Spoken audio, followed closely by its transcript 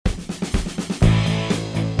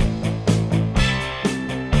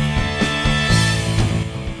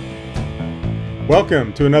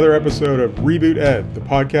Welcome to another episode of Reboot Ed, the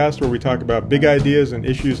podcast where we talk about big ideas and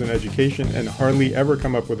issues in education and hardly ever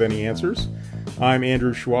come up with any answers. I'm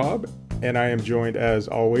Andrew Schwab, and I am joined as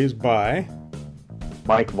always by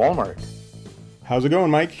Mike Walmart. How's it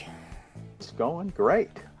going, Mike? It's going great.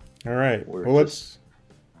 All right. Let's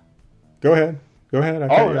go ahead.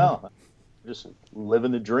 No, just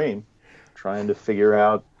living the dream, trying to figure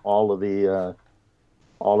out all of the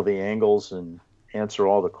angles and answer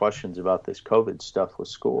all the questions about this COVID stuff with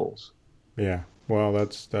schools. Yeah. Well,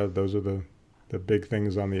 those are the big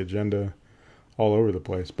things on the agenda all over the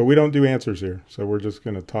place. But we don't do answers here, so we're just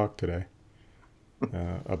going to talk today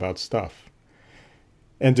about stuff.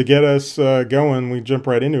 And to get us going, we jump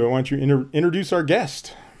right into it. Why don't you introduce our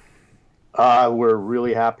guest? We're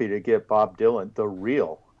really happy to get Bob Dylan, the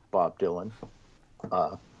real Bob Dylan,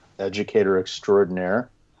 educator extraordinaire,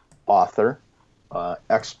 author,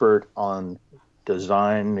 expert on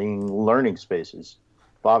designing learning spaces.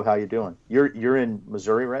 Bob, how you doing? You're in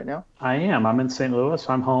Missouri right now? I am. I'm in St. Louis.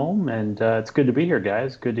 I'm home, and it's good to be here,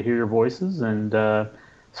 guys. Good to hear your voices, and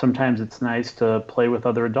sometimes it's nice to play with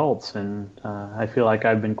other adults. And I feel like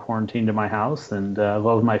I've been quarantined in my house, and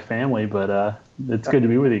love my family, but it's good to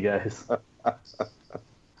be with you guys.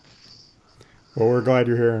 Well, we're glad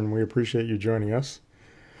you're here, and we appreciate you joining us.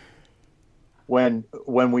 When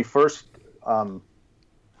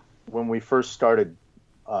we first started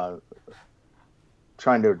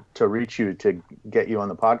trying to reach you to get you on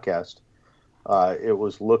the podcast, it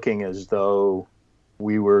was looking as though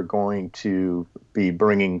we were going to be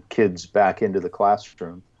bringing kids back into the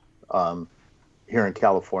classroom here in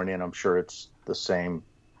California, and I'm sure it's the same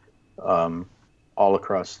all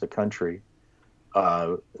across the country.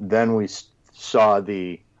 Then we saw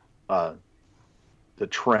the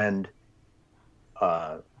trend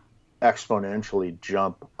exponentially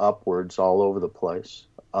jump upwards all over the place.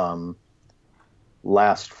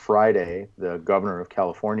 Last Friday, the governor of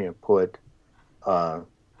California put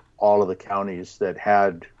all of the counties that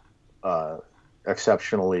had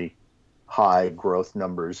exceptionally high growth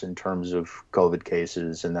numbers in terms of COVID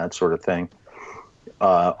cases and that sort of thing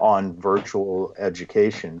on virtual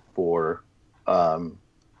education for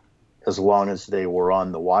as long as they were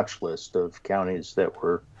on the watch list of counties that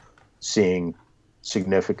were seeing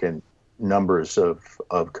significant numbers of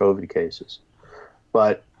COVID cases.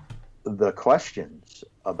 But the questions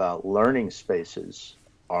about learning spaces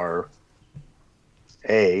are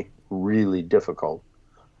A, really difficult,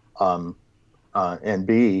 and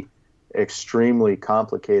B, extremely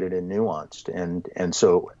complicated and nuanced. And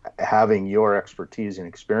so having your expertise and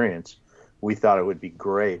experience, we thought it would be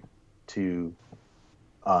great to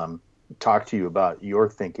talk to you about your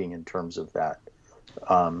thinking in terms of that.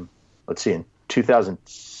 Let's see, in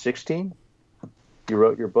 2016, you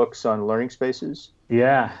wrote your books on learning spaces?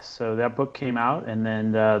 Yeah, so that book came out, and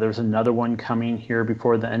then there's another one coming here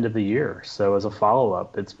before the end of the year. So as a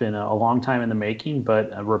follow-up, it's been a long time in the making,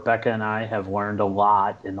 but Rebecca and I have learned a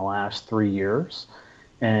lot in the last 3 years,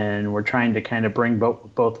 and we're trying to kind of bring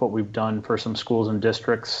both what we've done for some schools and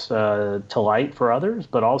districts to light for others,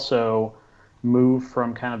 but also move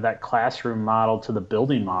from kind of that classroom model to the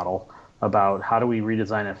building model about how do we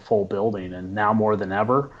redesign a full building. And now more than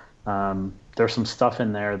ever, there's some stuff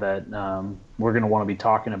in there that we're going to want to be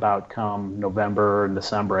talking about come November and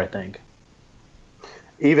December, I think.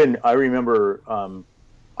 Even I remember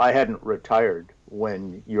I hadn't retired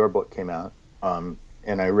when your book came out,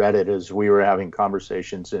 and I read it as we were having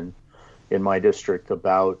conversations in my district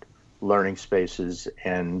about learning spaces,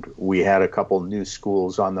 and we had a couple new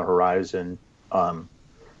schools on the horizon,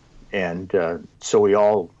 and so we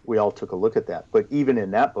all took a look at that. But even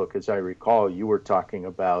in that book, as I recall, you were talking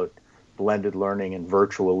about blended learning and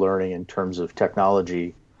virtual learning in terms of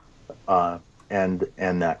technology and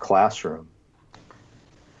that classroom.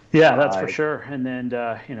 Yeah, that's for sure. And then,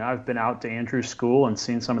 I've been out to Andrew's school and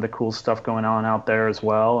seen some of the cool stuff going on out there as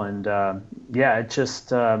well. And it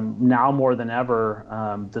just now more than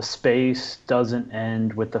ever, the space doesn't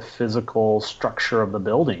end with the physical structure of the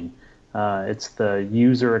building. It's the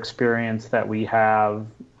user experience that we have,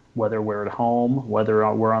 whether we're at home,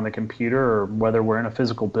 whether we're on the computer, or whether we're in a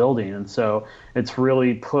physical building. And so it's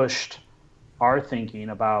really pushed our thinking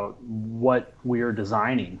about what we're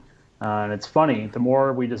designing. And it's funny, the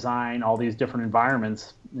more we design all these different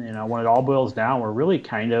environments, when it all boils down, we're really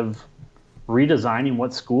kind of redesigning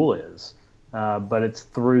what school is. But it's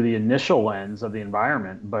through the initial lens of the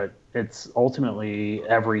environment, but it's ultimately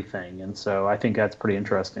everything. And so I think that's pretty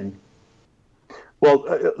interesting. Well,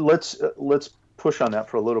 let's push on that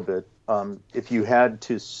for a little bit. If you had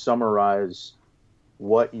to summarize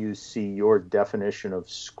what you see your definition of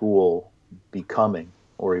school becoming,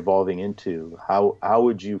 or evolving into, how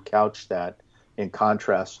would you couch that in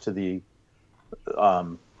contrast to the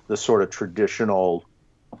sort of traditional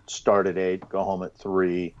start at 8, go home at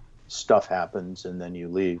 3, stuff happens, and then you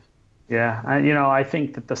leave? Yeah, I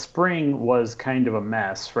think that the spring was kind of a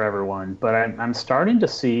mess for everyone, but I'm starting to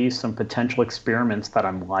see some potential experiments that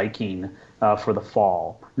I'm liking for the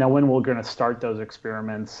fall. Now, when we're going to start those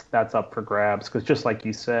experiments, that's up for grabs, because just like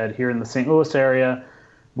you said, here in the St. Louis area,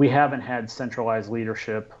 we haven't had centralized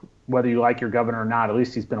leadership. Whether you like your governor or not, at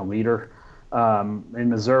least he's been a leader. In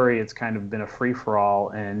Missouri, it's kind of been a free-for-all,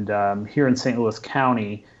 and here in St. Louis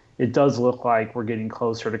County, it does look like we're getting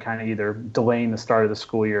closer to kind of either delaying the start of the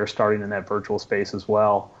school year or starting in that virtual space as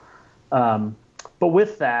well. But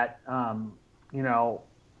with that, I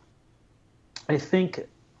think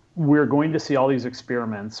we're going to see all these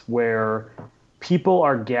experiments where people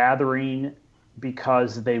are gathering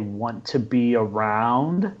because they want to be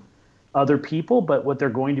around other people, but what they're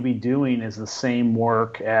going to be doing is the same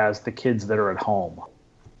work as the kids that are at home.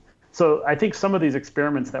 So I think some of these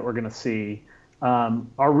experiments that we're going to see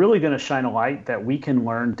are really going to shine a light that we can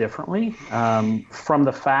learn differently from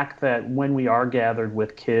the fact that when we are gathered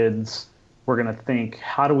with kids, we're going to think,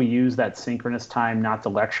 how do we use that synchronous time not to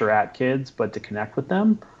lecture at kids, but to connect with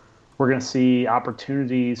them? We're going to see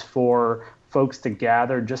opportunities for folks to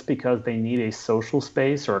gather just because they need a social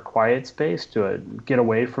space or a quiet space to get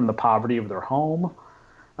away from the poverty of their home.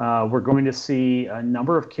 We're going to see a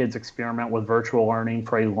number of kids experiment with virtual learning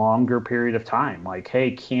for a longer period of time. Like,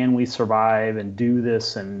 hey, can we survive and do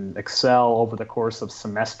this and excel over the course of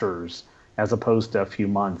semesters as opposed to a few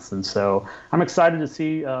months? And so I'm excited to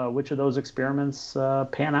see which of those experiments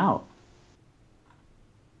pan out.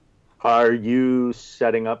 Are you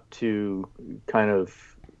setting up to kind of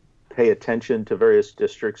pay attention to various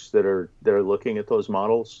districts that are looking at those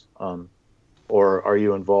models? Or are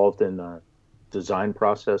you involved in the design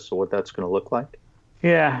process of what that's going to look like?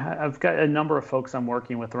 Yeah, I've got a number of folks I'm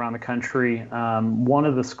working with around the country. One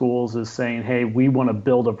of the schools is saying, hey, we want to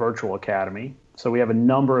build a virtual academy. So we have a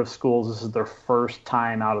number of schools. This is their first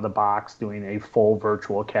time out of the box doing a full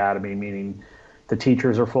virtual academy, meaning the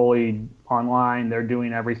teachers are fully online. They're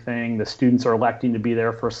doing everything. The students are electing to be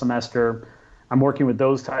there for a semester. I'm working with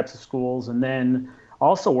those types of schools, and then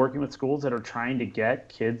also working with schools that are trying to get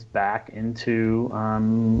kids back into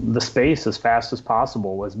the space as fast as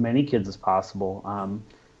possible, as many kids as possible. I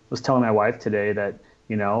was telling my wife today that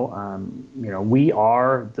we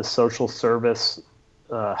are the social service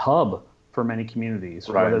hub for many communities,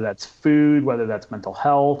 right? Whether that's food, whether that's mental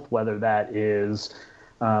health, whether that is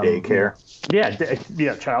daycare.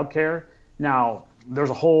 Childcare. Now, there's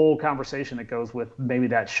a whole conversation that goes with maybe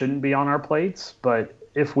that shouldn't be on our plates, but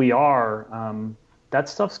if we are, that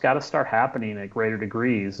stuff's got to start happening at greater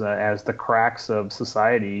degrees as the cracks of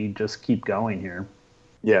society just keep going here.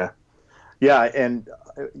 Yeah, and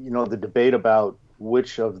the debate about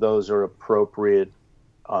which of those are appropriate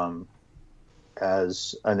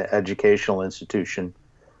as an educational institution,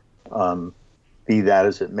 be that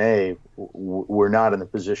as it may, we're not in a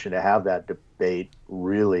position to have that debate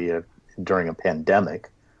really during a pandemic,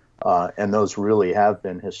 and those really have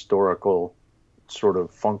been historical sort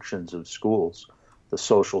of functions of schools: the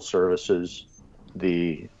social services,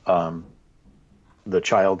 the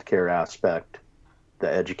child care aspect, the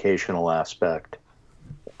educational aspect.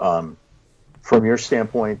 From your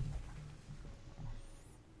standpoint,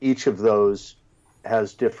 each of those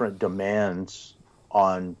has different demands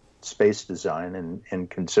on space design and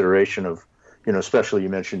consideration of, especially you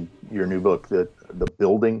mentioned your new book, the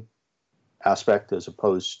building aspect as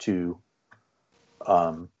opposed to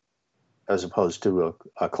a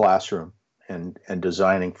classroom, and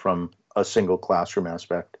designing from a single classroom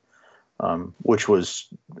aspect, which was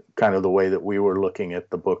kind of the way that we were looking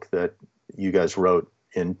at the book that you guys wrote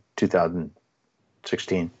in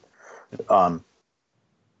 2016.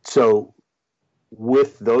 So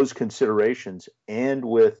with those considerations and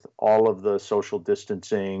with all of the social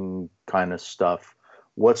distancing kind of stuff,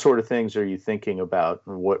 what sort of things are you thinking about?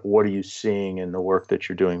 What are you seeing in the work that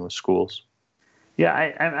you're doing with schools? Yeah,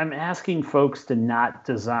 I'm asking folks to not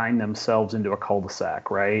design themselves into a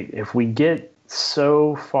cul-de-sac, right? If we get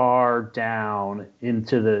so far down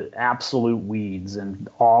into the absolute weeds and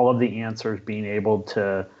all of the answers being able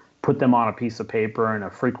to put them on a piece of paper and a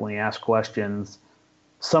frequently asked questions,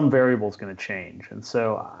 some variable is going to change. And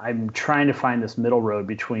so I'm trying to find this middle road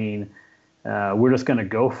between we're just going to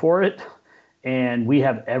go for it and we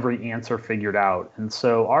have every answer figured out. And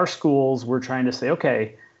so our schools, we're trying to say,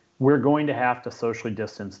 okay, we're going to have to socially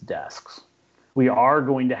distance desks. We are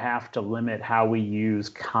going to have to limit how we use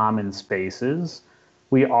common spaces.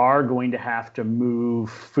 we are going to have to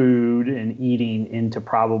move food and eating into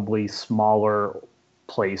probably smaller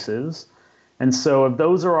places. And so if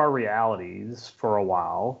those are our realities for a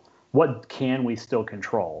while, what can we still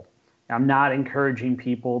control? I'm not encouraging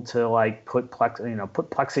people to like put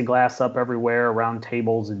plexiglass up everywhere around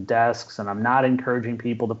tables and desks, and I'm not encouraging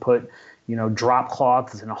people to put drop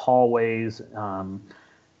cloths in hallways.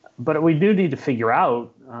 But we do need to figure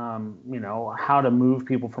out how to move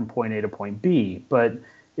people from point A to point B. But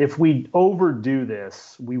if we overdo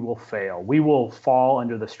this, we will fail. We will fall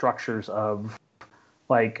under the structures of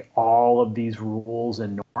like all of these rules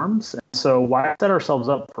and norms. And so why set ourselves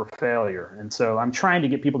up for failure? And so I'm trying to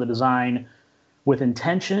get people to design with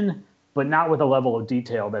intention, but not with a level of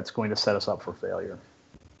detail that's going to set us up for failure.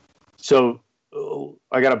 So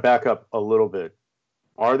I got to back up a little bit.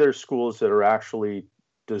 Are there schools that are actually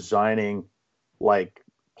designing like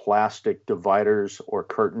plastic dividers or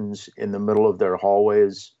curtains in the middle of their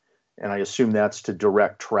hallways? And I assume that's to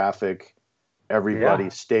direct traffic. Everybody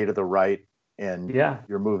stay to the right, and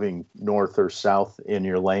you're moving north or south in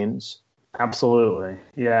your lanes. Absolutely.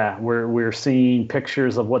 Yeah. We're seeing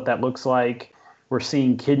pictures of what that looks like. We're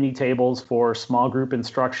seeing kidney tables for small group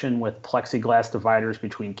instruction with plexiglass dividers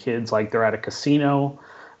between kids, like they're at a casino.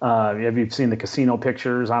 Have you seen the casino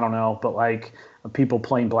pictures? I don't know, but like people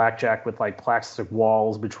playing blackjack with like plastic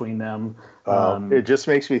walls between them. It just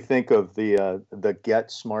makes me think of the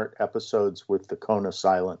Get Smart episodes with the cone of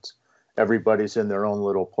silence. Everybody's in their own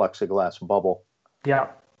little plexiglass bubble. Yeah.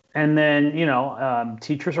 And then,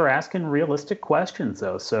 teachers are asking realistic questions,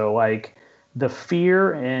 though. So, like, the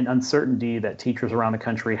fear and uncertainty that teachers around the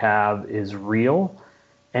country have is real.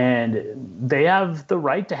 And they have the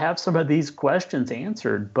right to have some of these questions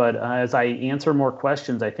answered. But as I answer more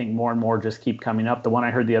questions, I think more and more just keep coming up. The one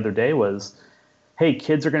I heard the other day was, hey,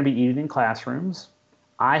 kids are going to be eating in classrooms.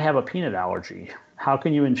 I have a peanut allergy. How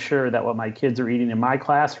can you ensure that what my kids are eating in my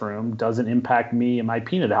classroom doesn't impact me and my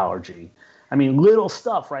peanut allergy? I mean, little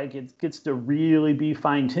stuff, right? It gets to really be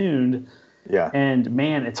fine-tuned. Yeah. And,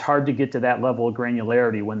 man, it's hard to get to that level of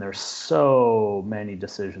granularity when there's so many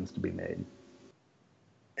decisions to be made.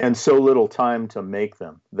 And so little time to make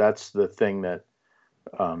them. That's the thing that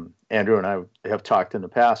Andrew and I have talked in the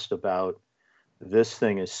past about. This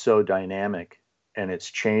thing is so dynamic, and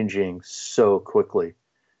it's changing so quickly.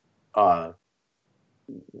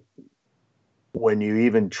 When you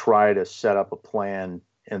even try to set up a plan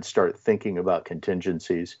and start thinking about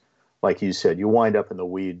contingencies, like you said, you wind up in the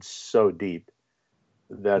weeds so deep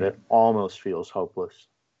that it almost feels hopeless.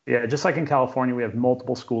 Yeah, just like in California, we have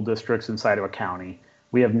multiple school districts inside of a county.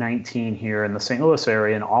 We have 19 here in the St. Louis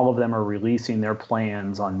area, and all of them are releasing their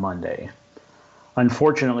plans on Monday.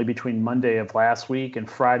 Unfortunately, between Monday of last week and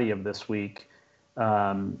Friday of this week,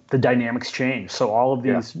 the dynamics change. So all of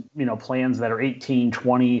these, plans that are 18,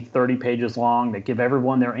 20, 30 pages long that give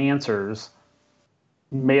everyone their answers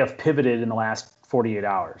may have pivoted in the last 48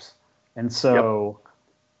 hours. And so,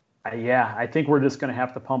 I think we're just going to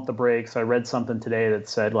have to pump the brakes. I read something today that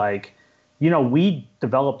said, like, we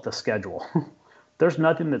developed the schedule. There's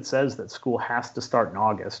nothing that says that school has to start in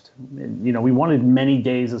August. And, we wanted many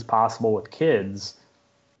days as possible with kids.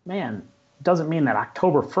 Man, doesn't mean that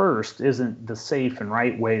October 1st isn't the safe and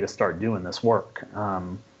right way to start doing this work.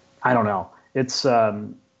 I don't know. It's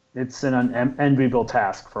an unenviable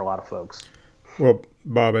task for a lot of folks. Well,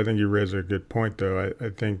 Bob, I think you raise a good point, though. I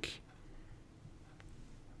think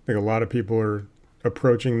a lot of people are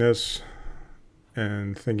approaching this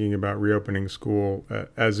and thinking about reopening school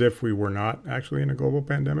as if we were not actually in a global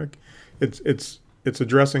pandemic. It's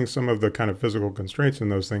addressing some of the kind of physical constraints in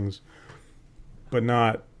those things, but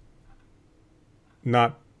not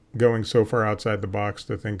going so far outside the box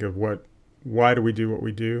to think of why do we do what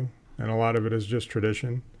we do? And a lot of it is just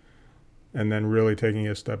tradition. And then really taking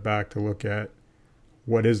a step back to look at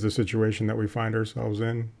what is the situation that we find ourselves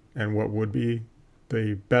in and what would be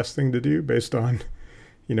the best thing to do based on,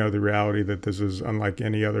 the reality that this is unlike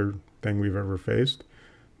any other thing we've ever faced.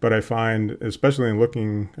 But I find, especially in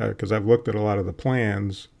looking, because I've looked at a lot of the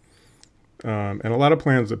plans, and a lot of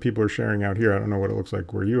plans that people are sharing out here, I don't know what it looks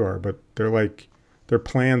like where you are, but they're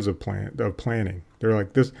plans of planning. They're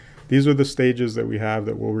like this. These are the stages that we have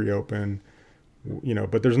that will reopen,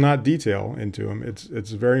 but there's not detail into them.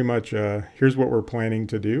 It's very much here's what we're planning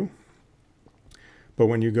to do. But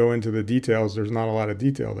when you go into the details, there's not a lot of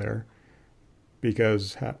detail there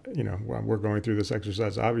because we're going through this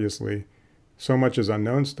exercise. Obviously, so much is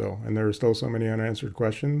unknown still, and there are still so many unanswered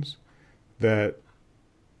questions that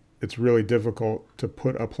it's really difficult to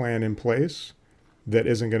put a plan in place that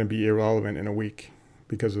isn't going to be irrelevant in a week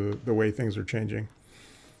because of the way things are changing.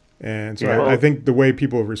 And so I think the way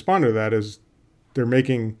people have responded to that is they're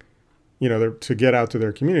making, they're to get out to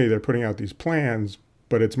their community, they're putting out these plans,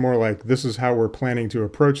 but it's more like, this is how we're planning to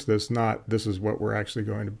approach this, not this is what we're actually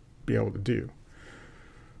going to be able to do.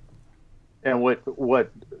 And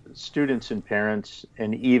what students and parents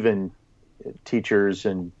and even teachers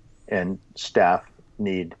and staff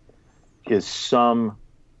need is some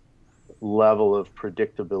level of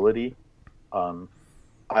predictability.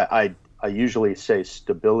 I usually say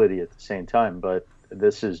stability at the same time, but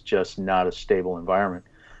this is just not a stable environment.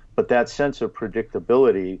 But that sense of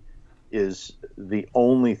predictability is the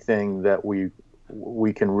only thing that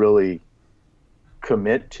we can really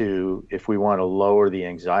commit to if we want to lower the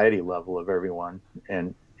anxiety level of everyone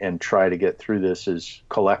and try to get through this as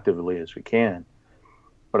collectively as we can.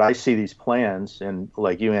 But I see these plans, and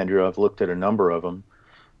like you, Andrew, I've looked at a number of them,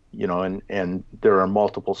 and there are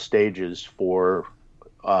multiple stages for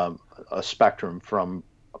a spectrum from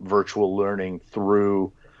virtual learning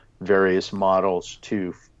through various models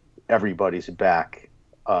to everybody's back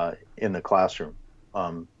in the classroom,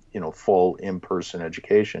 full in-person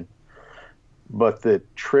education. But the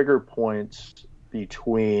trigger points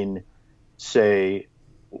between, say,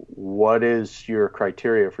 what is your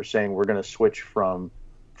criteria for saying we're going to switch from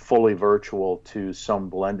fully virtual to some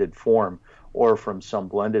blended form, or from some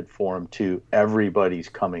blended form to everybody's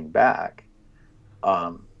coming back?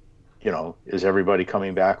 Is everybody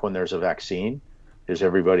coming back when there's a vaccine? Is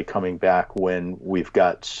everybody coming back when we've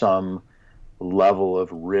got some level of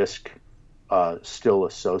risk still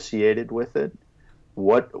associated with it?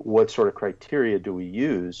 What sort of criteria do we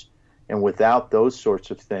use? And without those sorts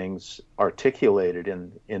of things articulated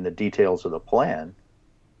in the details of the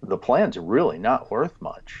plan's really not worth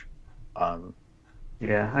much.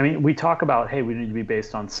 Yeah, I mean, we talk about, hey, we need to be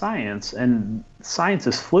based on science, and science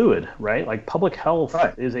is fluid, right? Like public health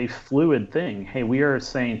is a fluid thing. Hey, we are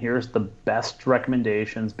saying here's the best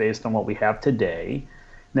recommendations based on what we have today.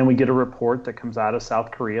 And then we get a report that comes out of South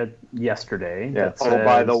Korea yesterday. Yeah. That says,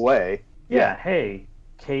 by the way. Yeah, hey,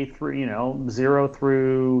 K3, 0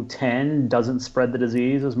 through 10 doesn't spread the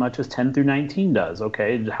disease as much as 10 through 19 does.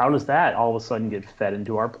 Okay, how does that all of a sudden get fed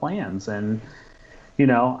into our plans? And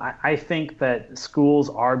I think that schools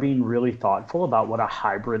are being really thoughtful about what a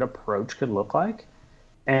hybrid approach could look like.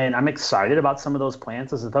 And I'm excited about some of those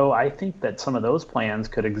plans, as though I think that some of those plans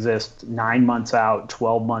could exist 9 months out,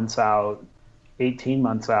 12 months out, 18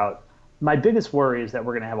 months out. My biggest worry is that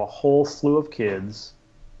we're going to have a whole slew of kids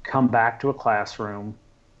come back to a classroom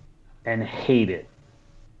and hate it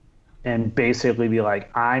and basically be like,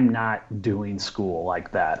 I'm not doing school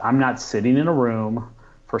like that. I'm not sitting in a room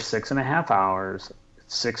for 6.5 hours,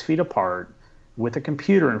 6 feet apart, with a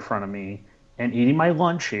computer in front of me and eating my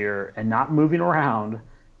lunch here and not moving around.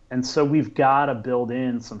 And so we've got to build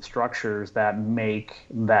in some structures that make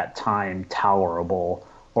that time tolerable,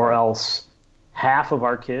 or else half of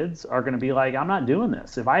our kids are going to be like, I'm not doing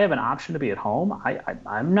this. If I have an option to be at home,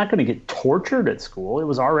 I'm not going to get tortured at school. It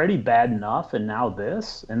was already bad enough, and now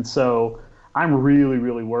this. And so I'm really,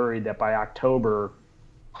 really worried that by October,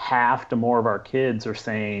 half to more of our kids are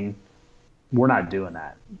saying, we're not doing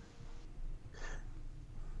that.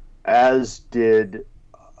 As did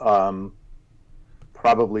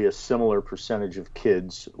probably a similar percentage of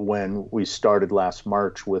kids when we started last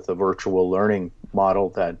March with a virtual learning model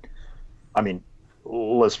that, I mean,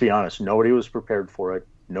 let's be honest, nobody was prepared for it.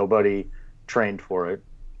 Nobody trained for it.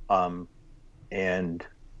 And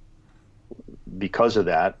because of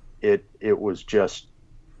that, it was just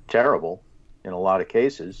terrible in a lot of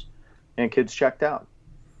cases, and kids checked out.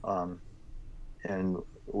 And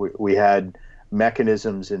we had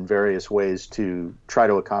mechanisms in various ways to try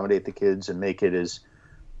to accommodate the kids and make it as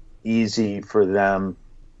easy for them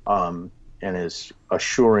and as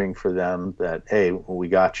assuring for them that, hey, we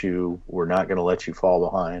got you, we're not going to let you fall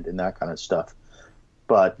behind, and that kind of stuff.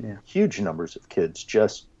 But huge numbers of kids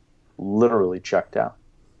just literally checked out.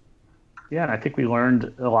 Yeah, and I think we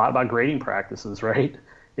learned a lot about grading practices, right?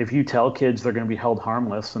 If you tell kids they're going to be held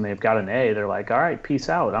harmless and they've got an A, they're like, all right, peace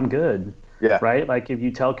out, I'm good. Yeah. Right? Like if you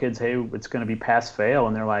tell kids, hey, it's going to be pass fail,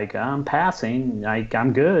 and they're like, I'm passing, like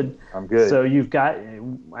I'm good. I'm good. So you've got,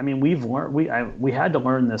 I mean, we've learned, we had to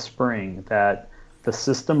learn this spring that the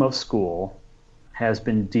system of school has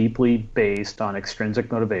been deeply based on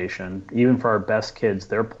extrinsic motivation. Even for our best kids,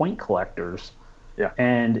 they're point collectors. Yeah.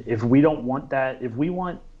 And if we don't want that, if we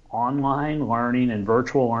want online learning and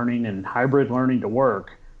virtual learning and hybrid learning to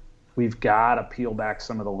work, we've got to peel back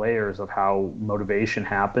some of the layers of how motivation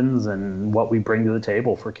happens and what we bring to the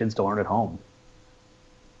table for kids to learn at home.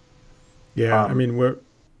 Yeah, I mean, what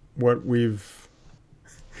we've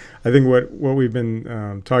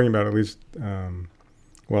been talking about, at least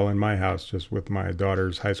well, in my house, just with my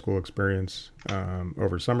daughter's high school experience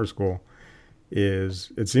over summer school,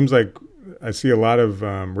 is it seems like I see a lot of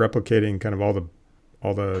replicating kind of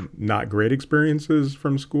all the not great experiences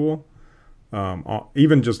from school,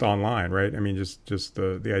 even just online, right? I mean, just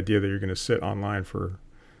the idea that you're going to sit online for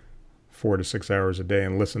 4 to 6 hours a day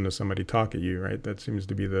and listen to somebody talk at you, right? That seems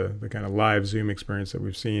to be the kind of live Zoom experience that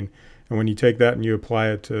we've seen. And when you take that and you apply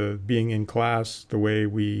it to being in class, the way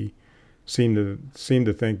we seem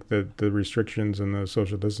to think that the restrictions and the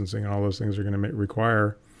social distancing and all those things are going to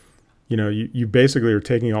require, you basically are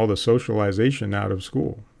taking all the socialization out of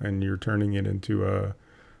school and you're turning it into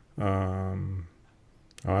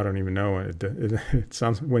I don't even know. It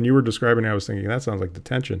sounds, when you were describing it, I was thinking that sounds like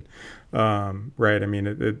detention, right? I mean,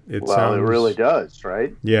 it well, sounds, it really does,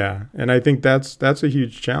 right? Yeah, and I think that's a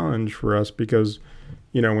huge challenge for us because,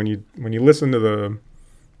 when you listen to the,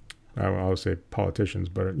 I will always say politicians,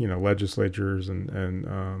 but legislatures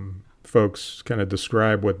and folks kind of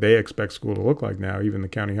describe what they expect school to look like now, even the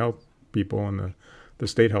county health people and the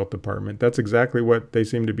state health department. That's exactly what they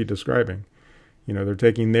seem to be describing. They're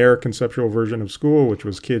taking their conceptual version of school, which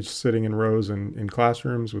was kids sitting in rows in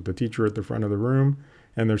classrooms with the teacher at the front of the room.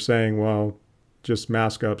 And they're saying, well, just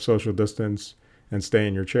mask up, social distance, and stay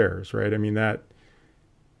in your chairs, right? I mean,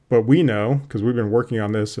 but we know, because we've been working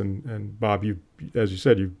on this, and Bob, as you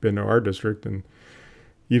said, you've been to our district, and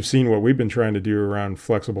you've seen what we've been trying to do around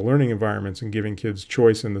flexible learning environments and giving kids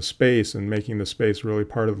choice in the space and making the space really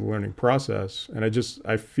part of the learning process. And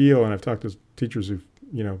I feel, and I've talked to teachers who've,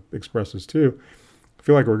 expressed this too, I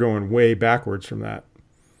feel like we're going way backwards from that.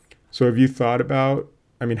 So have you thought about,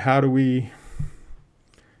 I mean, how do we,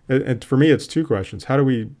 and for me, it's two questions. How do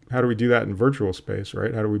we do that in virtual space,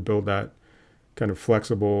 right? How do we build that kind of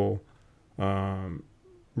flexible,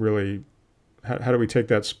 really, how do we take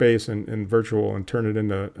that space in virtual and turn it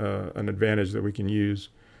into an advantage that we can use?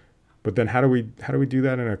 But then how do we do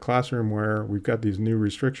that in a classroom where we've got these new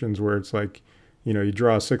restrictions where it's like, you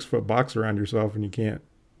draw a 6-foot box around yourself and you can't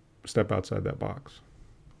step outside that box?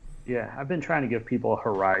 Yeah, I've been trying to give people a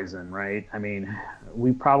horizon, right? I mean,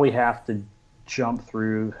 we probably have to jump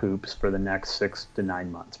through hoops for the next 6 to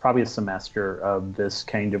 9 months, probably a semester of this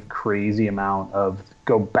kind of crazy amount of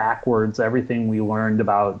go backwards, everything we learned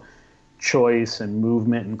about choice and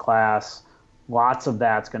movement in class. Lots of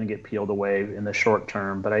that's going to get peeled away in the short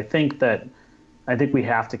term. But I think we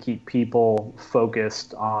have to keep people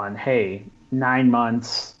focused on, hey, 9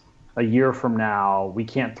 months, a year from now, we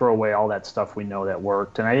can't throw away all that stuff we know that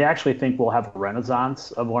worked. And I actually think we'll have a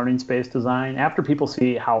renaissance of learning space design. After people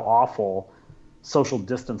see how awful social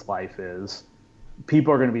distance life is,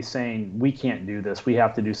 people are going to be saying, we can't do this. We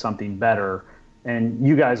have to do something better. And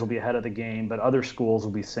you guys will be ahead of the game, but other schools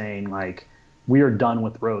will be saying, like, we are done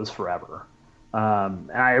with rows forever.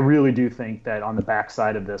 And I really do think that on the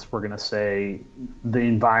backside of this, we're going to say the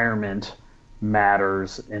environment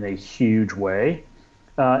matters in a huge way.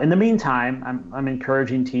 In the meantime, I'm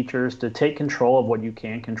encouraging teachers to take control of what you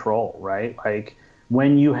can control, right? Like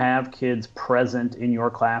when you have kids present in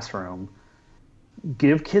your classroom,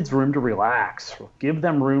 give kids room to relax, give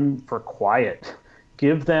them room for quiet,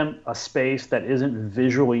 give them a space that isn't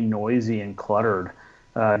visually noisy and cluttered,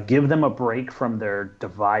 give them a break from their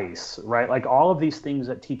device, right? Like all of these things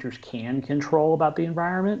that teachers can control about the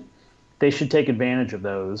environment, they should take advantage of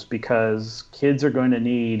those because kids are going to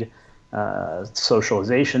need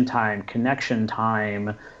socialization time, connection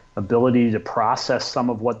time, ability to process some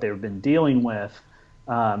of what they've been dealing with.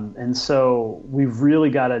 And so we've really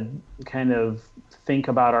got to kind of think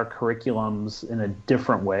about our curriculums in a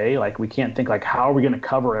different way. Like we can't think like, how are we going to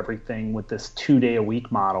cover everything with this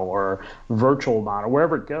 2-day-a-week model or virtual model,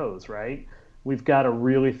 wherever it goes, right? We've got to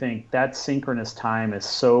really think that synchronous time is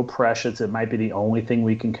so precious. It might be the only thing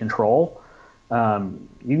we can control. You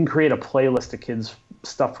can create a playlist of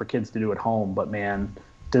stuff for kids to do at home, but man,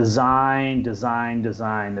 design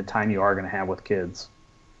the time you are going to have with kids.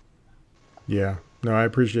 Yeah, no, I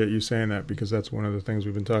appreciate you saying that because that's one of the things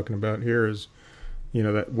we've been talking about here is,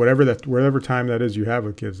 that whatever time that is you have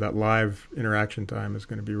with kids, that live interaction time is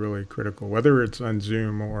going to be really critical, whether it's on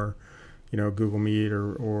Zoom or, Google Meet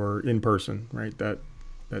or in person, right? That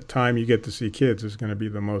time you get to see kids is going to be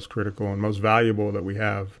the most critical and most valuable that we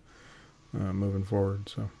have moving forward.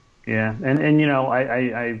 So. Yeah, and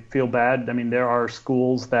I feel bad. I mean, there are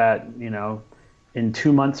schools that in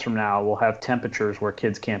 2 months from now will have temperatures where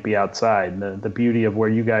kids can't be outside. The beauty of where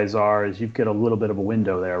you guys are is you get a little bit of a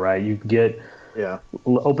window there, right? You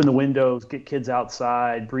open the windows, get kids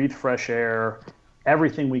outside, breathe fresh air.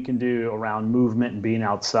 Everything we can do around movement and being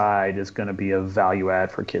outside is going to be a value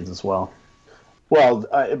add for kids as well. Well,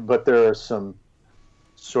 but there are some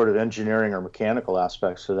sort of engineering or mechanical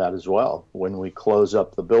aspects to that as well. When we close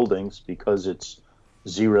up the buildings because it's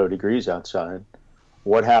 0 degrees outside,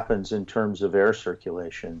 what happens in terms of air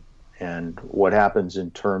circulation, and what happens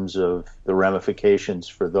in terms of the ramifications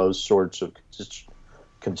for those sorts of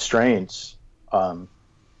constraints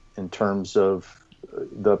in terms of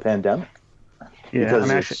the pandemic? Yeah,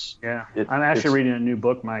 I'm actually reading a new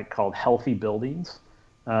book, Mike, called Healthy Buildings.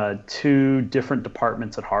 2 different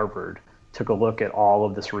departments at Harvard took a look at all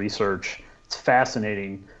of this research. It's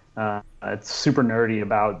fascinating. It's super nerdy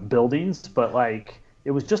about buildings, but like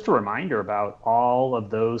it was just a reminder about all of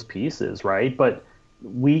those pieces, right? But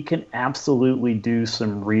we can absolutely do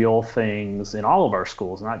some real things in all of our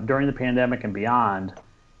schools, not during the pandemic and beyond,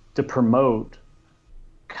 to promote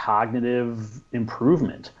cognitive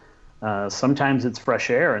improvement. Sometimes it's fresh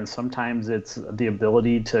air, and sometimes it's the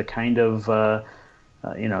ability to kind of,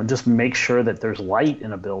 just make sure that there's light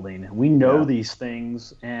in a building. We know these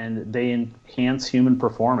things, and they enhance human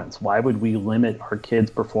performance. Why would we limit our kids'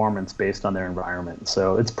 performance based on their environment?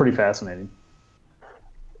 So it's pretty fascinating.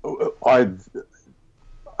 I'm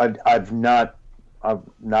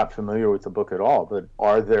not familiar with the book at all, but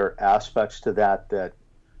are there aspects to that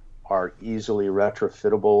are easily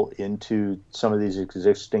retrofittable into some of these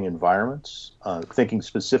existing environments? Thinking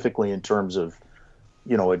specifically in terms of,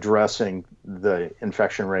 addressing the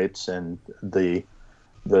infection rates and the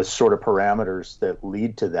sort of parameters that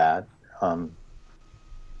lead to that.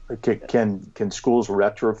 Can schools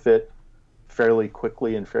retrofit fairly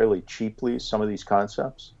quickly and fairly cheaply some of these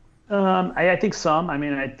concepts? I think some. I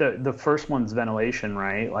mean, the first one's ventilation,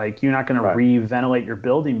 right? Like you're not going to re-ventilate your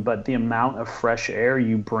building, but the amount of fresh air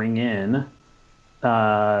you bring in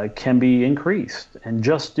can be increased. And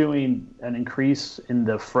just doing an increase in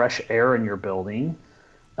the fresh air in your building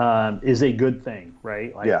is a good thing,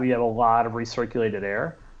 right? Like we have a lot of recirculated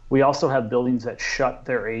air. We also have buildings that shut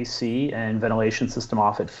their AC and ventilation system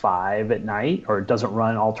off at 5 at night, or it doesn't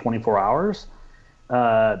run all 24 hours.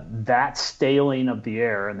 That staling of the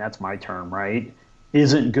air, and that's my term, right,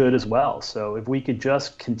 isn't good as well. So if we could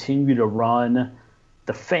just continue to run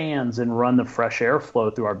the fans and run the fresh air flow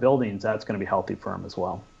through our buildings, that's going to be healthy for them as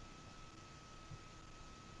well.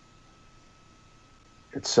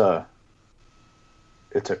 It's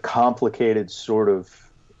a complicated sort of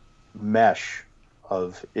mesh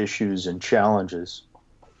of issues and challenges,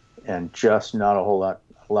 and just not a whole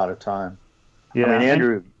lot of time. Yeah, I mean,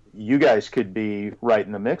 Andrew, you guys could be right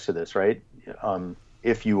in the mix of this, right?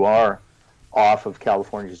 If you are off of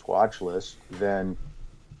California's watch list, then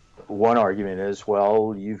one argument is,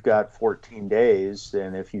 well, you've got 14 days,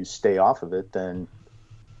 and if you stay off of it, then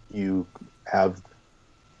you have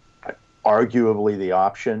arguably the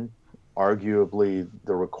option, arguably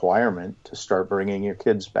the requirement to start bringing your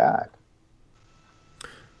kids back.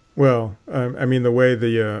 Well, I mean, the way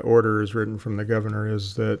the order is written from the governor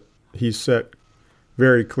is that he set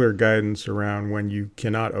very clear guidance around when you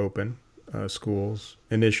cannot open schools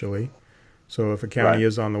initially. So if a county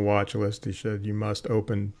is on the watch list, he said you must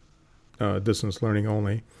open distance learning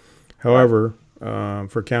only. However,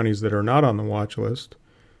 for counties that are not on the watch list,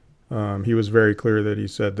 he was very clear that he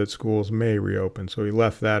said that schools may reopen. So he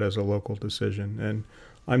left that as a local decision. And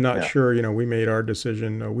I'm not sure, we made our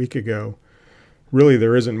decision a week ago. Really,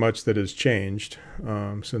 there isn't much that has changed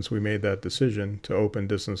since we made that decision to open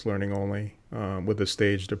distance learning only with a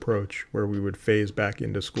staged approach where we would phase back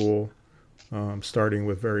into school, starting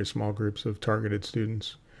with very small groups of targeted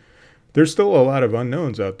students. There's still a lot of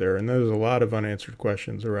unknowns out there, and there's a lot of unanswered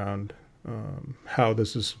questions around how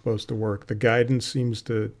this is supposed to work. The guidance seems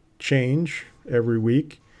to change every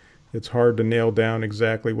week. It's hard to nail down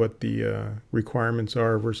exactly what the requirements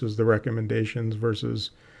are versus the recommendations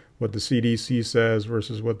versus what the CDC says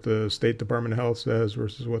versus what the State Department of Health says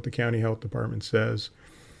versus what the county health department says.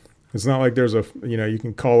 It's not like there's you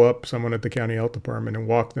can call up someone at the county health department and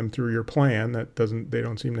walk them through your plan. They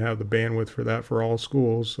don't seem to have the bandwidth for that for all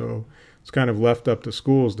schools. So it's kind of left up to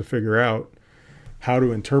schools to figure out how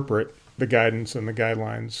to interpret the guidance and the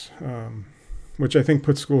guidelines, which I think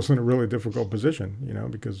puts schools in a really difficult position,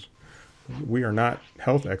 because we are not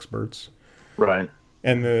health experts. Right.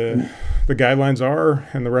 And the guidelines are,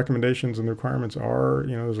 and the recommendations and the requirements are,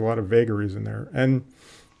 there's a lot of vagaries in there. And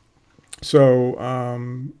so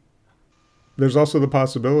there's also the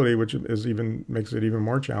possibility, which makes it even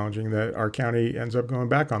more challenging, that our county ends up going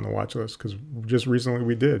back on the watch list, because just recently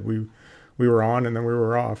we did. We were on and then we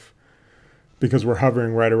were off because we're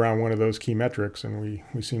hovering right around one of those key metrics, and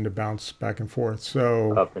we seem to bounce back and forth.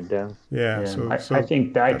 So up and down. Yeah. I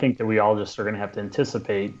think that we all just are going to have to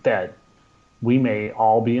anticipate that we may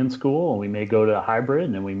all be in school, and we may go to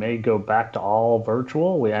hybrid, and we may go back to all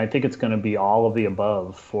virtual. I think it's going to be all of the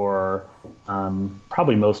above for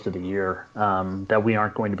probably most of the year, that we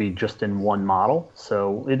aren't going to be just in one model.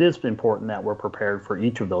 So it is important that we're prepared for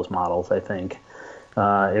each of those models, I think.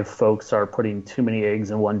 If folks are putting too many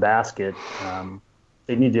eggs in one basket,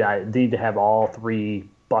 they need to have all three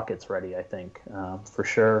buckets ready, I think, for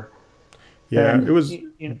sure. Yeah, and, it was.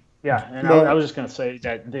 Yeah, and I was just going to say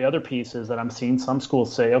that the other piece is that I'm seeing some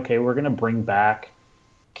schools say, okay, we're going to bring back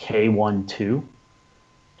K1, 2,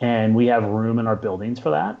 and we have room in our buildings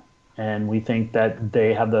for that. And we think that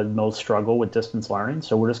they have the most struggle with distance learning,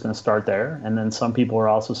 so we're just going to start there. And then some people are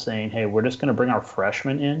also saying, hey, we're just going to bring our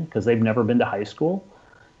freshmen in because they've never been to high school,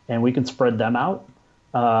 and we can spread them out.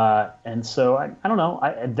 And so I don't know,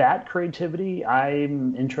 that creativity,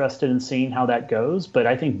 I'm interested in seeing how that goes, but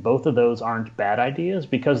I think both of those aren't bad ideas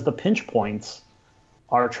because the pinch points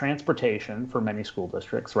are transportation for many school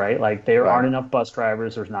districts, right? Like there aren't enough bus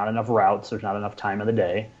drivers, there's not enough routes, there's not enough time of the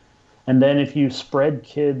day. And then if you spread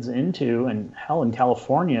kids into, and hell, in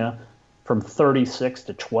California, from 36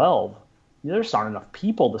 to 12, there's not enough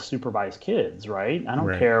people to supervise kids, right? I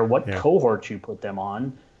don't care what cohort you put them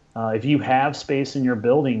on. If you have space in your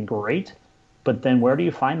building, great. But then where do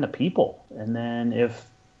you find the people? And then if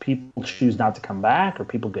people choose not to come back or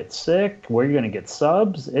people get sick, where are you going to get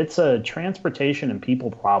subs? It's a transportation and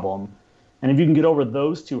people problem. And if you can get over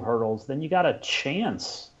those two hurdles, then you got a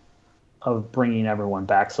chance of bringing everyone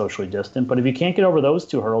back socially distant. But if you can't get over those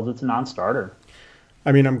two hurdles, it's a non-starter.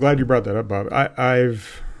 I mean, I'm glad you brought that up, Bob.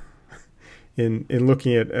 I've in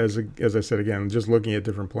looking at, as I said again, just looking at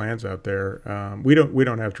different plans out there, we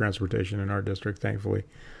don't have transportation in our district, thankfully.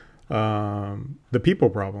 The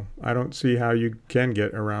people problem, I don't see how you can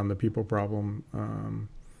get around the people problem,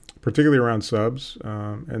 particularly around subs.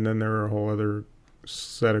 And then there are a whole other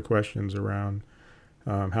set of questions around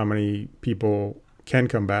how many people can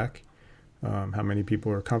come back, how many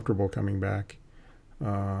people are comfortable coming back.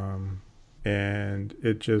 And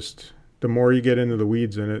it just, the more you get into the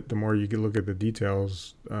weeds in it, the more you can look at the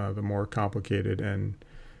details, the more complicated and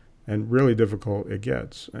really difficult it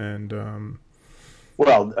gets. And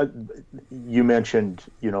you mentioned,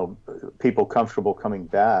 people comfortable coming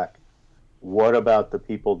back. What about the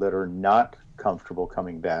people that are not comfortable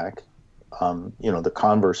coming back? The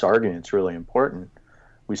converse argument is really important.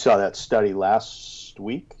 We saw that study last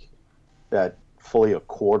week that fully a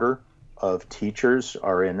quarter of teachers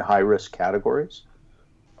are in high-risk categories.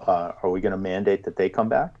 Are we going to mandate that they come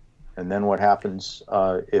back? And then what happens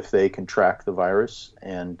if they contract the virus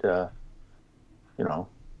and,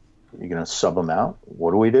 you're going to sub them out?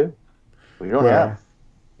 What do? We don't have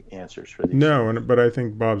answers for these. No, but I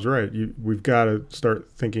think Bob's right. We've got to start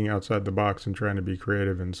thinking outside the box and trying to be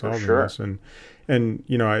creative in solving this. And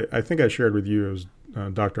I think I shared with you, it was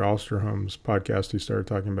Dr. Alsterholm's podcast. He started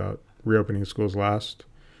talking about reopening schools last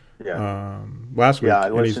week. Yeah, I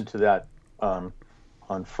listened to that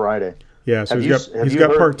on Friday. Yeah, so he's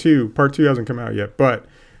got part two. Part two hasn't come out yet. But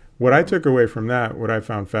what I took away from that, what I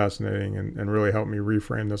found fascinating and really helped me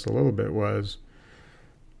reframe this a little bit was,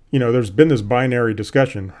 there's been this binary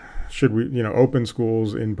discussion. Should we, open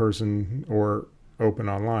schools in person or open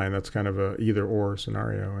online? That's kind of a either or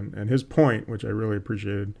scenario. And his point, which I really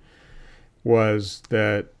appreciated, was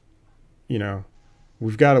that,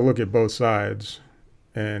 we've got to look at both sides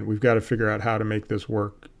and we've got to figure out how to make this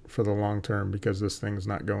work for the long term because this thing's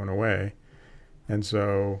not going away. And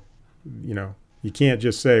so, you can't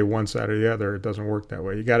just say one side or the other. It doesn't work that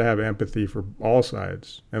way. You got to have empathy for all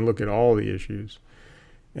sides and look at all the issues.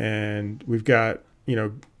 And we've got,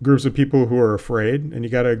 groups of people who are afraid, and you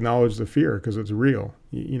got to acknowledge the fear because it's real.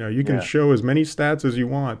 You can show as many stats as you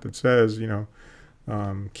want that says,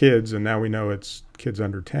 kids, and now we know it's kids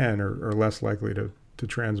under 10 are less likely to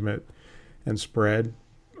transmit and spread.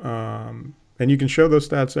 And you can show those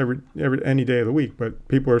stats any day of the week, but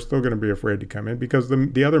people are still going to be afraid to come in because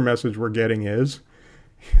the other message we're getting is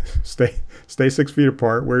stay 6 feet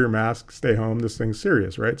apart, wear your mask, stay home. This thing's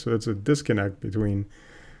serious, right? So it's a disconnect between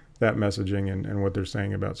that messaging and what they're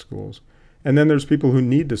saying about schools. And then there's people who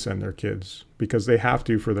need to send their kids because they have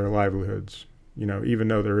to for their livelihoods, even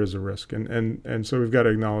though there is a risk. And so we've got to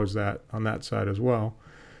acknowledge that on that side as well.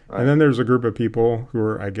 Right. And then there's a group of people who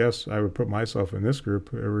are, I guess I would put myself in this group,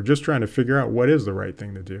 who are just trying to figure out what is the right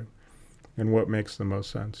thing to do and what makes the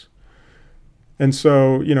most sense. And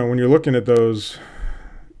so, when you're looking at those,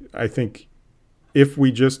 I think if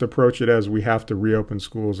we just approach it as we have to reopen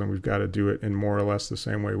schools and we've got to do it in more or less the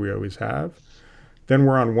same way we always have, then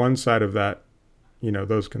we're on one side of that,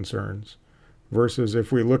 those concerns. versus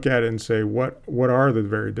if we look at it and say what are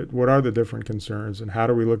the different concerns, and how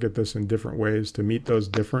do we look at this in different ways to meet those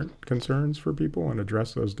different concerns for people and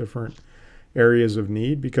address those different areas of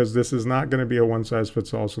need, because this is not going to be a one size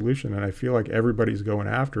fits all solution, and I feel like everybody's going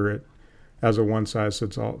after it as a one size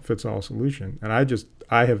fits all solution, and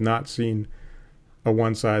I have not seen a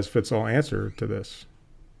one size fits all answer to this.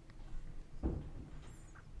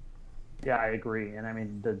 Yeah, I agree. And I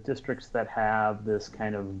mean, the districts that have this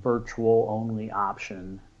kind of virtual only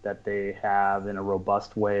option that they have in a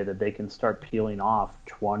robust way that they can start peeling off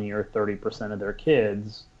 20 or 30% of their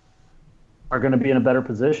kids are going to be in a better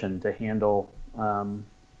position to handle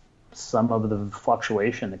some of the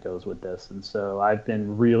fluctuation that goes with this. And so I've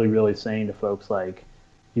been really, really saying to folks, like,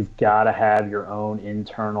 you've got to have your own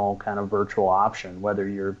internal kind of virtual option, whether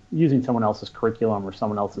you're using someone else's curriculum or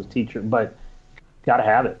someone else's teacher, but got to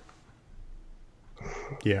have it.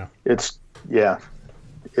 Yeah, it's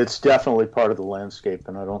definitely part of the landscape,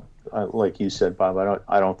 and like you said, Bob,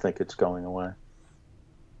 I don't think it's going away.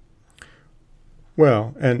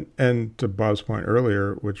 Well, and to Bob's point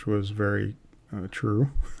earlier, which was very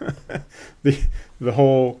true, the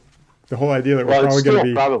whole idea that we're probably going to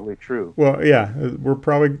be probably true. Well, yeah,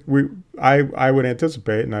 I would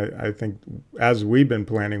anticipate, and I think as we've been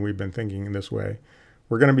planning, we've been thinking in this way.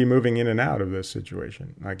 We're going to be moving in and out of this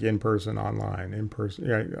situation, like in person, online, in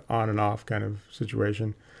person, on and off kind of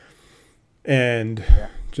situation. And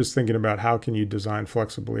just thinking about how can you design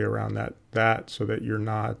flexibly around that so that you're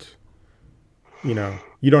not,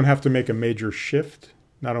 you don't have to make a major shift,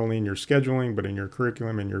 not only in your scheduling, but in your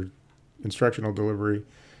curriculum and your instructional delivery,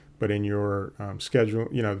 but in your schedule,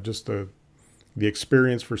 just the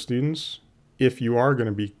experience for students, if you are going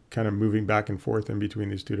to be kind of moving back and forth in between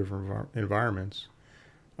these two different environments.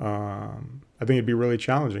 I think it'd be really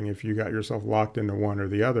challenging if you got yourself locked into one or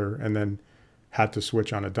the other and then had to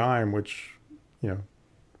switch on a dime, which,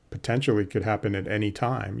 potentially could happen at any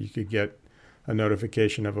time. You could get a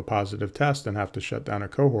notification of a positive test and have to shut down a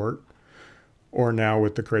cohort. Or now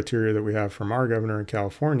with the criteria that we have from our governor in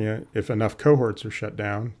California, if enough cohorts are shut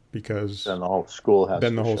down, because then the whole school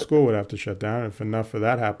would have to shut down. If enough of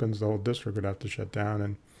that happens, the whole district would have to shut down.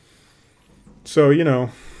 And so,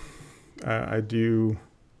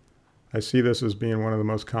 I see this as being one of the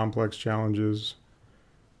most complex challenges,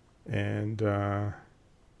 and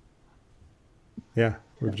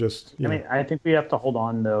we've just. I think we have to hold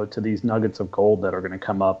on though to these nuggets of gold that are going to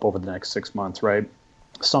come up over the next 6 months, right?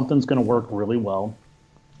 Something's going to work really well,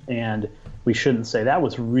 and we shouldn't say that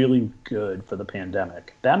was really good for the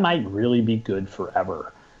pandemic. That might really be good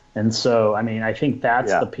forever, and so I think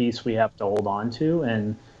that's the piece we have to hold on to.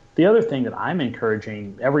 And the other thing that I'm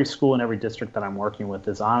encouraging every school and every district that I'm working with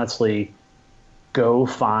is honestly go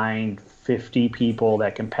find 50 people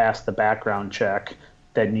that can pass the background check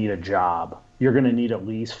that need a job. You're going to need at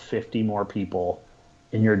least 50 more people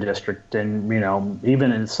in your district, and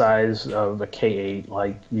even in size of a K-8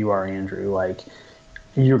 like you are, Andrew, like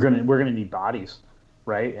we're going to need bodies,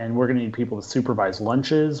 right? And we're going to need people to supervise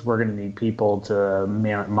lunches. We're going to need people to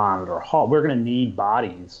monitor hall. We're going to need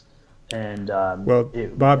bodies. And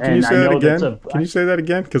Bob, can you say that again? Can you say that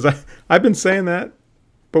again? Because I've been saying that,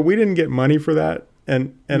 but we didn't get money for that,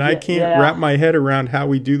 and I can't wrap my head around how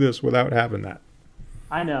we do this without having that.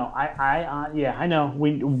 I know. I know.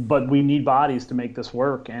 But we need bodies to make this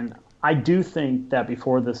work, and I do think that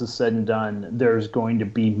before this is said and done, there's going to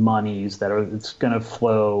be monies it's going to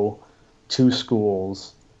flow to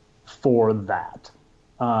schools for that.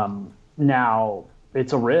 Now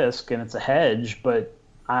it's a risk and it's a hedge, but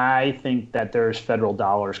I think that there's federal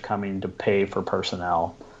dollars coming to pay for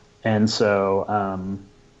personnel. And so,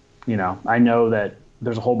 I know that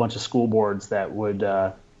there's a whole bunch of school boards that would,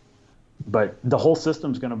 but the whole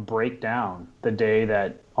system's going to break down the day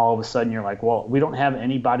that all of a sudden you're like, well, we don't have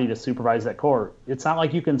anybody to supervise that cohort. It's not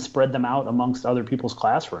like you can spread them out amongst other people's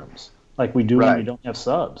classrooms like we do when we don't have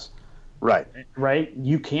subs. Right. Right.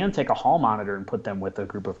 You can take a hall monitor and put them with a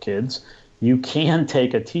group of kids. You can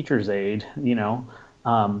take a teacher's aide,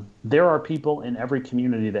 there are people in every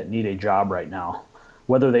community that need a job right now,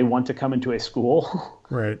 whether they want to come into a school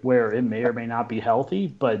where it may or may not be healthy,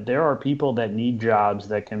 but there are people that need jobs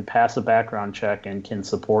that can pass a background check and can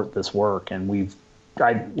support this work. And it's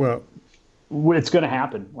going to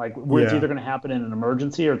happen. It's either going to happen in an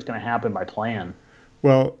emergency or it's going to happen by plan.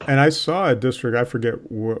 Well, and I saw a district, I forget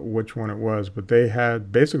which one it was, but they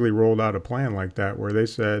had basically rolled out a plan like that where they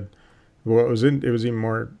said, well, it was even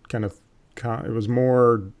more kind of, it was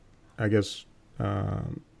more, I guess,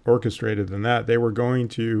 orchestrated than that. They were going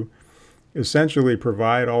to essentially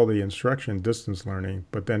provide all the instruction distance learning,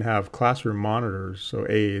 but then have classroom monitors, so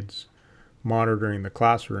aides, monitoring the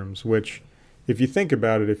classrooms, which if you think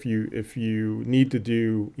about it, if you need to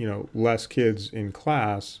do, less kids in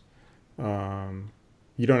class,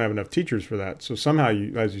 you don't have enough teachers for that. So somehow,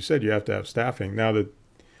 as you said, you have to have staffing. Now,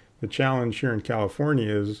 the challenge here in California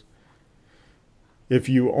is if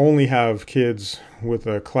you only have kids with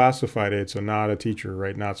a classified aide, so not a teacher,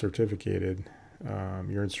 right, not certificated,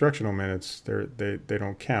 your instructional minutes, they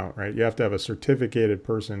don't count, right? You have to have a certificated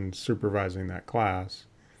person supervising that class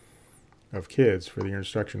of kids for the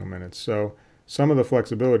instructional minutes. So some of the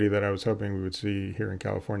flexibility that I was hoping we would see here in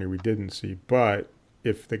California, we didn't see. But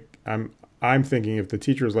I'm thinking if the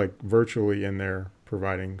teacher is like virtually in there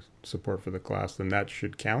providing support for the class, then that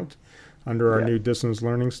should count under our new distance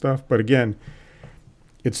learning stuff. But again,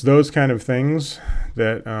 it's those kind of things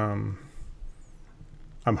that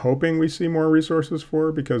I'm hoping we see more resources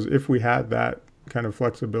for, because if we had that kind of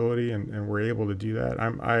flexibility and we're able to do that,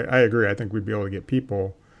 I agree. I think we'd be able to get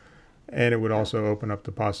people, and it would also open up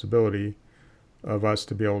the possibility of us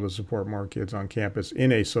to be able to support more kids on campus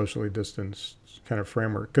in a socially distanced kind of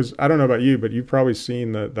framework. Because I don't know about you, but you've probably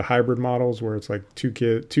seen the hybrid models where it's like 2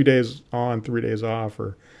 days on, 3 days off,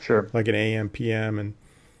 or sure, like an AM, PM. And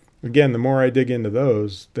again, the more I dig into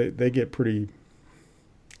those, they get pretty,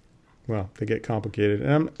 well, they get complicated.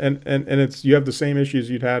 And it's, you have the same issues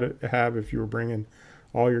you'd have if you were bringing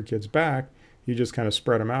all your kids back. You just kind of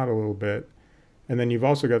spread them out a little bit. And then you've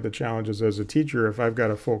also got the challenges as a teacher. If I've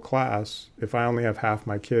got a full class, if I only have half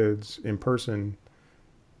my kids in person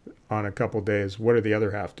on a couple days, what are the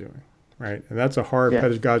other half doing, right? And that's a hard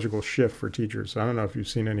pedagogical shift for teachers. So I don't know if you've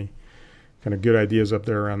seen any kind of good ideas up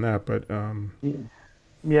there around that, but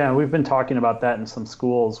yeah, we've been talking about that in some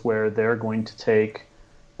schools where they're going to take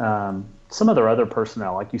some of their other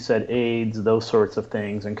personnel, like you said, aides, those sorts of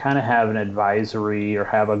things, and kind of have an advisory or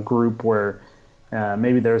have a group where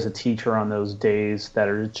maybe there's a teacher on those days that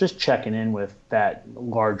are just checking in with that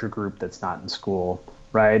larger group that's not in school,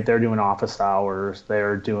 right? They're doing office hours,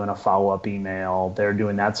 they're doing a follow-up email, they're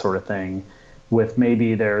doing that sort of thing, with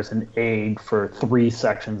maybe there's an aide for 3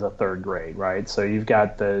 sections of 3rd grade, right? So you've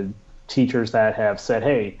got the teachers that have said,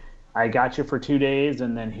 hey, I got you for 2 days,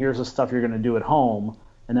 and then here's the stuff you're going to do at home,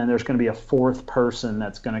 and then there's going to be a 4th person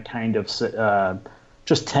that's going to kind of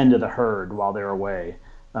just tend to the herd while they're away.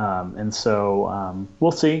 And so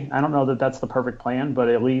we'll see. I don't know that that's the perfect plan, but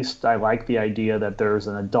at least I like the idea that there's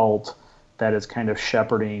an adult that is kind of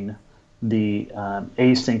shepherding the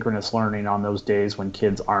asynchronous learning on those days when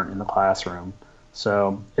kids aren't in the classroom.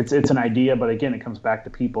 So it's an idea, but again, it comes back to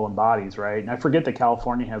people and bodies, right? And I forget that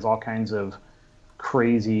California has all kinds of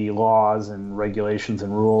crazy laws and regulations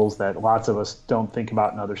and rules that lots of us don't think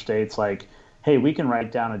about in other states, like, hey, we can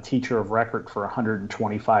write down a teacher of record for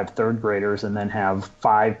 125 3rd graders and then have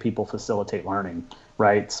 5 people facilitate learning,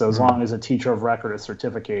 right? So as long as a teacher of record is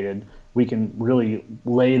certificated, we can really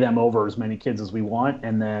lay them over as many kids as we want,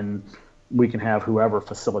 and then we can have whoever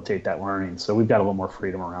facilitate that learning. So we've got a little more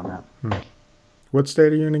freedom around that. What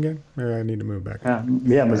state are you in again? Maybe I need to move back.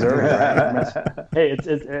 Yeah, Missouri. Hey,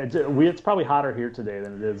 it's probably hotter here today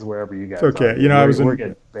than it is wherever you guys okay. are. You know,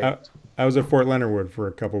 I was at Fort Leonard Wood for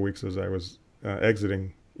a couple of weeks as I was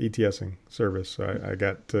exiting ETSing service. So I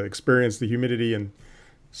got to experience the humidity and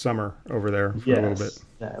summer over there for a little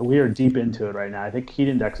bit. We are deep into it right now. I think heat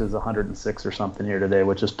index is 106 or something here today,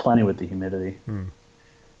 which is plenty with the humidity.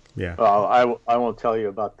 Yeah. I won't tell you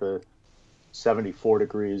about the 74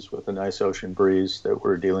 degrees with a nice ocean breeze that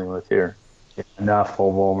we're dealing with here. Enough,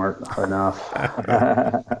 old Walmart. Enough.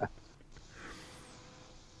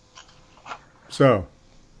 So,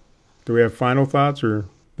 do we have final thoughts or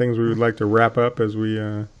things we would like to wrap up as we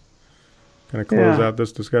kind of close out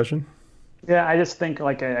this discussion? Yeah, I just think,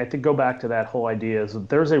 I think go back to that whole idea is that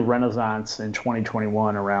there's a renaissance in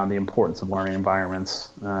 2021 around the importance of learning environments.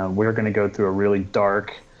 We're going to go through a really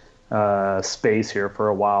dark space here for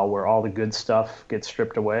a while where all the good stuff gets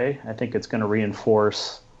stripped away. I think it's going to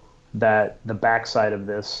reinforce that the backside of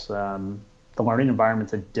this, the learning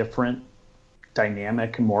environment's a different,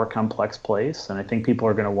 dynamic, more complex place. And I think people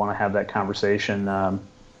are going to want to have that conversation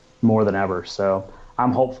more than ever. So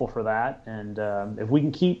I'm hopeful for that. And if we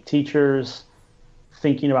can keep teachers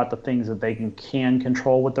thinking about the things that they can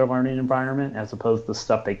control with their learning environment as opposed to the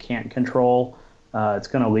stuff they can't control, it's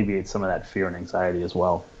going to alleviate some of that fear and anxiety as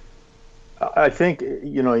well. I think,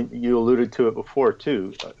 you alluded to it before,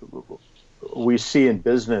 too. We see in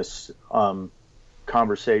business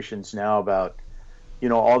conversations now about,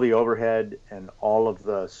 all the overhead and all of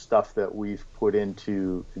the stuff that we've put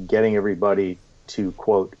into getting everybody to,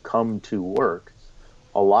 quote, come to work.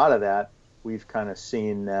 A lot of that, we've kind of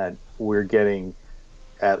seen that we're getting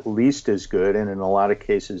at least as good, and in a lot of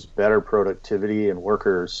cases, better productivity and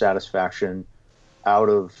worker satisfaction out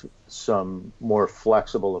of some more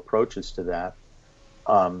flexible approaches to that.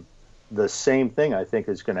 The same thing I think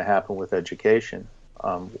is going to happen with education.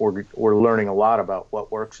 We're learning a lot about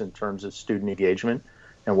what works in terms of student engagement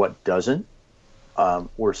and what doesn't.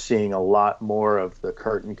 We're seeing a lot more of the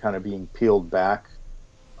curtain kind of being peeled back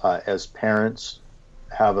as parents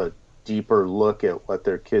have a deeper look at what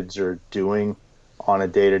their kids are doing on a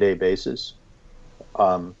day-to-day basis.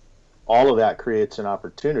 All of that creates an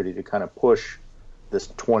opportunity to kind of push this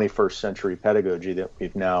 21st century pedagogy that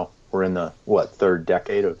we're in the third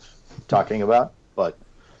decade of talking about, but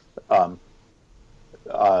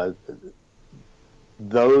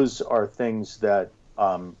those are things that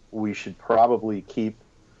we should probably keep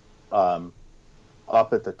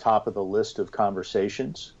up at the top of the list of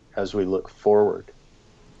conversations as we look forward.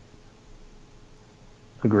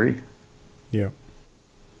 Agreed. Yeah.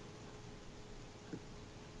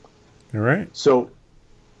 All right. So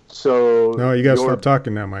no, you got to stop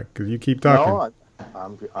talking now, Mike, because you keep talking.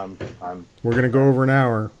 No, We're going to go over an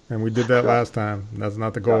hour, and we did that last time. That's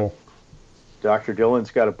not the goal. Dr.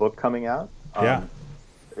 Dillon's got a book coming out. Yeah.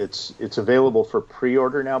 It's available for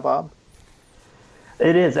pre-order now, Bob?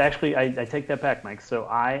 It is. Actually, I take that back, Mike. So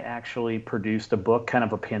I actually produced a book, kind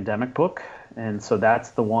of a pandemic book. And so that's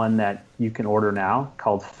the one that you can order now,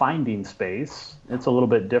 called Finding Space. It's a little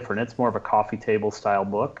bit different. It's more of a coffee table style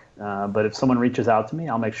book. But if someone reaches out to me,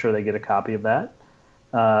 I'll make sure they get a copy of that.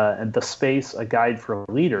 And The Space, A Guide for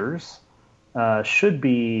Leaders, should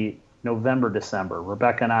be November, December.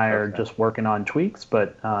 Rebecca and I are just working on tweaks.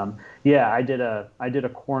 But yeah, I did a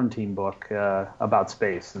quarantine book about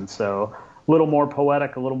space. And so a little more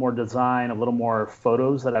poetic, a little more design, a little more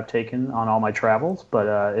photos that I've taken on all my travels,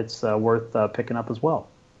 but it's worth picking up as well.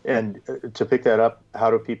 And to pick that up, how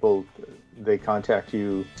do people, they contact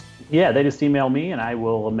you? Yeah, they just email me and I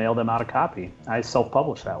will mail them out a copy. I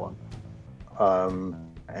self-publish that one.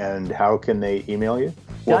 And how can they email you?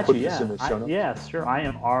 We'll put this in the show notes. Yeah, sure. I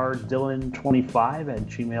am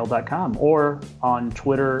rdillon25@gmail.com, or on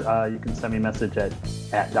Twitter, you can send me a message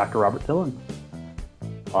at Dr. Robert Dillon.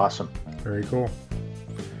 Awesome. Very cool.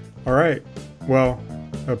 All right. Well,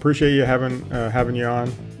 I appreciate you having you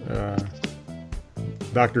on,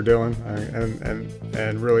 Dr. Dillon,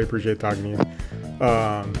 and really appreciate talking to you.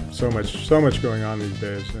 So much going on these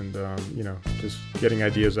days, and just getting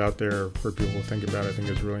ideas out there for people to think about, I think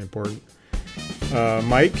is really important.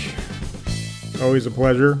 Mike, always a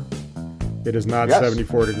pleasure. It is not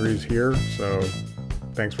 74 degrees here, so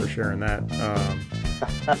thanks for sharing that.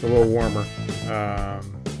 It's a little warmer,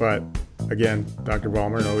 but again, Dr.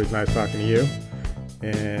 Vollmer, always nice talking to you.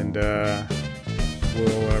 And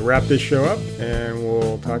we'll wrap this show up, and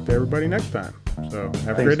we'll talk to everybody next time. So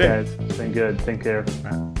have a great day. Thanks, guys. It's been good. Take care.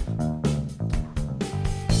 Bye.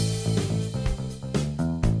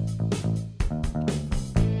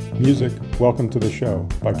 Music, Welcome to the Show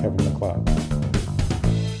by Kevin MacLeod.